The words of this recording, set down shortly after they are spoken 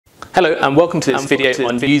Hello and welcome to this video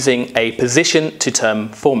on using a position to term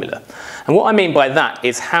formula. And what I mean by that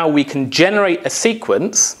is how we can generate a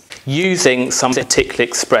sequence using some particular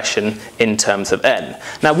expression in terms of n.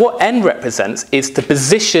 Now what n represents is the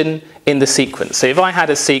position in the sequence. So if I had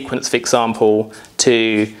a sequence, for example,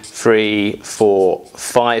 2, 3, 4,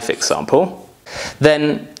 5, for example,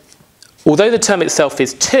 then although the term itself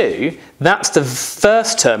is 2, that's the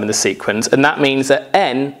first term in the sequence, and that means that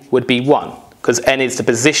n would be 1. Because n is the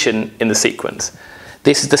position in the sequence.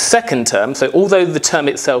 This is the second term, so although the term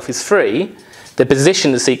itself is 3, the position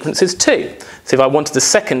in the sequence is 2. So if I wanted the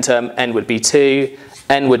second term, n would be 2,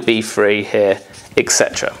 n would be 3 here,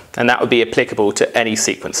 etc. And that would be applicable to any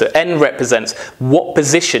sequence. So n represents what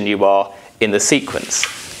position you are in the sequence.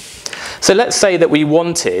 So let's say that we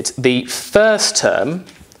wanted the first term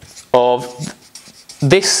of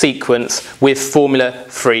this sequence with formula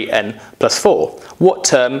 3n plus 4. What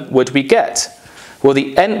term would we get? Well,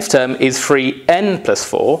 the nth term is 3n plus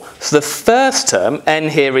 4. So the first term, n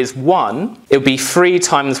here is 1. It would be 3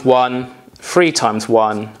 times 1, 3 times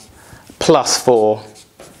 1, plus 4.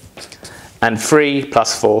 And 3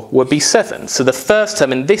 plus 4 would be 7. So the first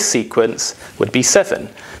term in this sequence would be 7.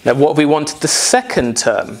 Now what we wanted the second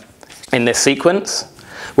term in this sequence?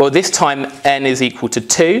 Well, this time n is equal to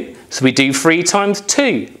 2. So we do 3 times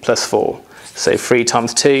 2 plus 4. So 3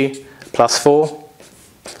 times 2 plus 4.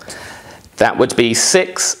 That would be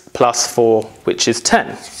 6 plus 4, which is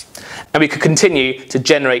 10. And we could continue to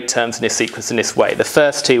generate terms in this sequence in this way. The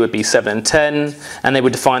first two would be 7 and 10, and they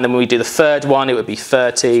would define them. When we do the third one, it would be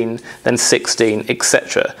 13, then 16,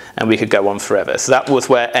 etc. And we could go on forever. So that was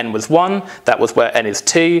where n was 1, that was where n is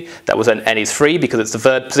 2, that was when n is 3 because it's the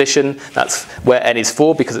third position, that's where n is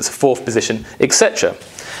 4 because it's the fourth position, etc.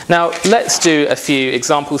 Now let's do a few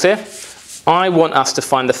examples here. I want us to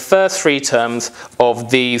find the first 3 terms of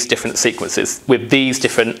these different sequences with these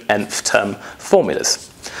different nth term formulas.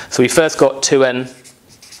 So we first got 2n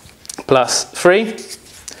plus 3.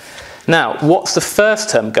 Now, what's the first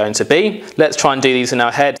term going to be? Let's try and do these in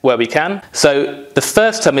our head where we can. So the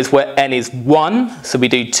first term is where n is 1. So we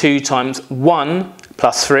do 2 times 1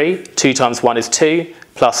 plus 3. 2 times 1 is 2,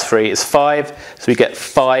 plus 3 is 5. So we get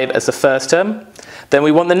 5 as the first term. Then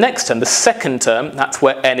we want the next term, the second term, that's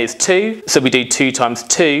where n is 2. So we do 2 times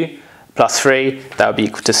 2 plus 3, that would be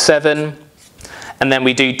equal to 7. And then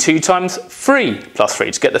we do 2 times 3 plus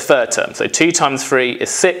 3 to get the third term. So 2 times 3 is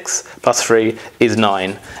 6, plus 3 is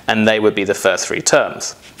 9, and they would be the first 3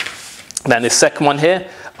 terms. Then this second one here,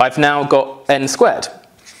 I've now got n squared.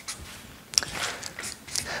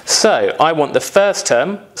 So I want the first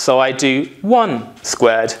term, so I do 1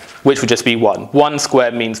 squared, which would just be 1. 1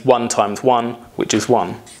 squared means 1 times 1, which is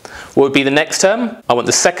 1. What would be the next term? I want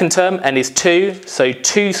the second term, n is 2, so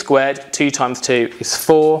 2 squared, 2 times 2 is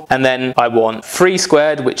 4. And then I want 3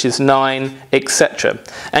 squared, which is 9, etc.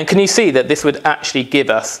 And can you see that this would actually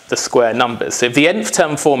give us the square numbers? So if the nth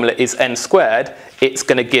term formula is n squared, it's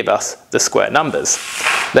going to give us the square numbers.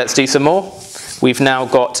 Let's do some more. We've now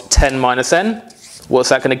got 10 minus n. What's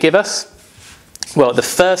that going to give us? Well, the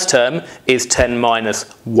first term is 10 minus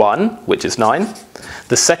 1, which is 9.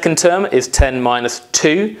 The second term is 10 minus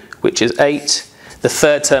 2, which is 8. The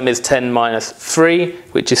third term is 10 minus 3,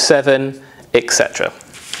 which is 7, etc.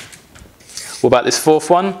 What about this fourth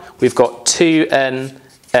one? We've got 2n,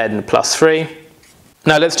 n plus 3.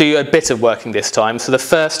 Now let's do a bit of working this time. So the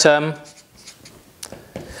first term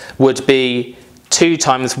would be 2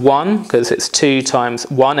 times 1, because it's 2 times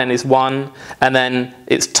 1, n is 1, and then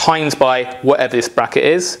it's times by whatever this bracket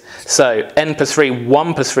is. So n plus 3,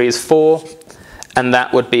 1 plus 3 is 4, and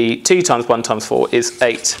that would be 2 times 1 times 4 is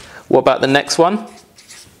 8. What about the next one?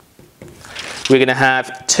 We're going to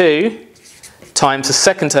have 2 times the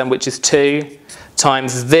second term, which is 2,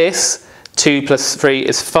 times this, 2 plus 3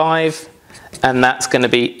 is 5, and that's going to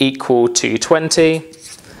be equal to 20.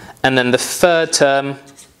 And then the third term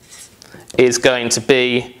is going to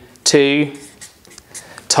be 2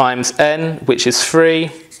 times n, which is 3,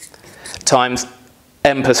 times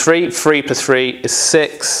n plus 3. 3 plus 3 is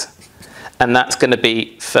 6, and that's going to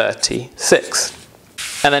be 36.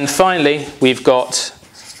 And then finally, we've got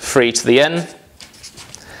 3 to the n.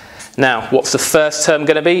 Now, what's the first term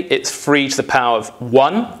going to be? It's 3 to the power of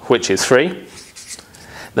 1, which is 3.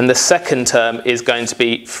 Then the second term is going to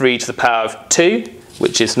be 3 to the power of 2,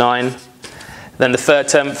 which is 9. Then the third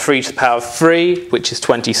term, 3 to the power of 3, which is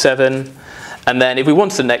 27. And then if we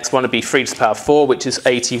wanted the next one, it would be 3 to the power of 4, which is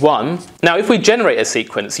 81. Now, if we generate a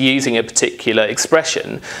sequence using a particular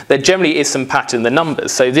expression, there generally is some pattern in the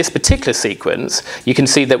numbers. So this particular sequence, you can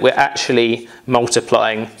see that we're actually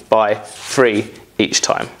multiplying by 3 each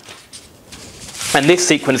time. And this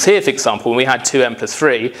sequence here, for example, when we had 2n plus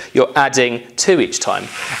 3, you're adding 2 each time.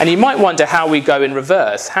 And you might wonder how we go in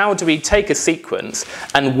reverse. How do we take a sequence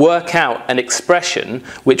and work out an expression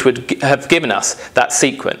which would have given us that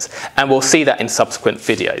sequence? And we'll see that in subsequent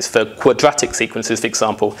videos for quadratic sequences, for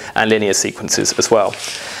example, and linear sequences as well.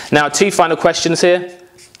 Now, 2 final questions here.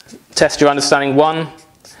 Test your understanding. 1,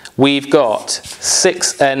 we've got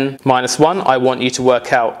 6n minus 1. I want you to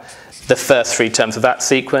work out the first 3 terms of that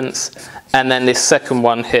sequence. And then this second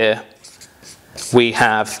one here, we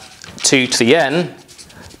have 2 to the n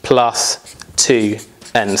plus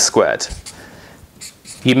 2n squared.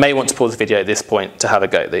 You may want to pause the video at this point to have a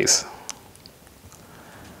go at these.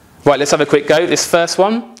 Right, let's have a quick go. This first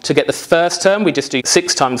one, to get the first term, we just do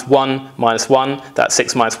 6 times 1 minus 1. That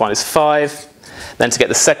 6 minus 1 is 5. Then to get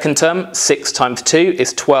the second term, 6 times 2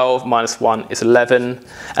 is 12, minus 1 is 11.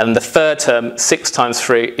 And the third term, 6 times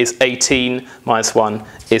 3 is 18, minus 1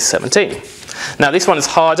 is 17. Now this one is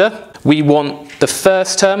harder. We want the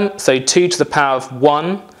first term, so 2 to the power of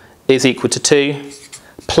 1 is equal to 2,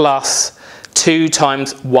 plus 2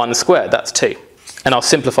 times 1 squared, that's 2. And I'll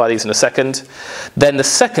simplify these in a second. Then the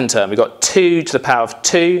second term, we've got 2 to the power of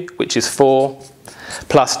 2, which is 4,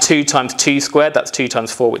 plus 2 times 2 squared, that's 2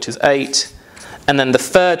 times 4, which is 8. And then the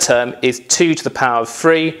third term is 2 to the power of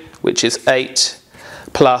 3, which is 8,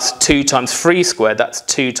 plus 2 times 3 squared, that's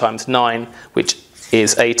 2 times 9, which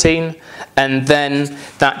is 18. And then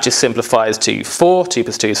that just simplifies to 4. 2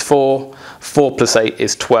 plus 2 is 4. 4 plus 8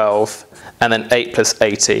 is 12. And then 8 plus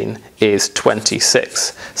 18 is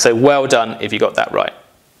 26. So well done if you got that right.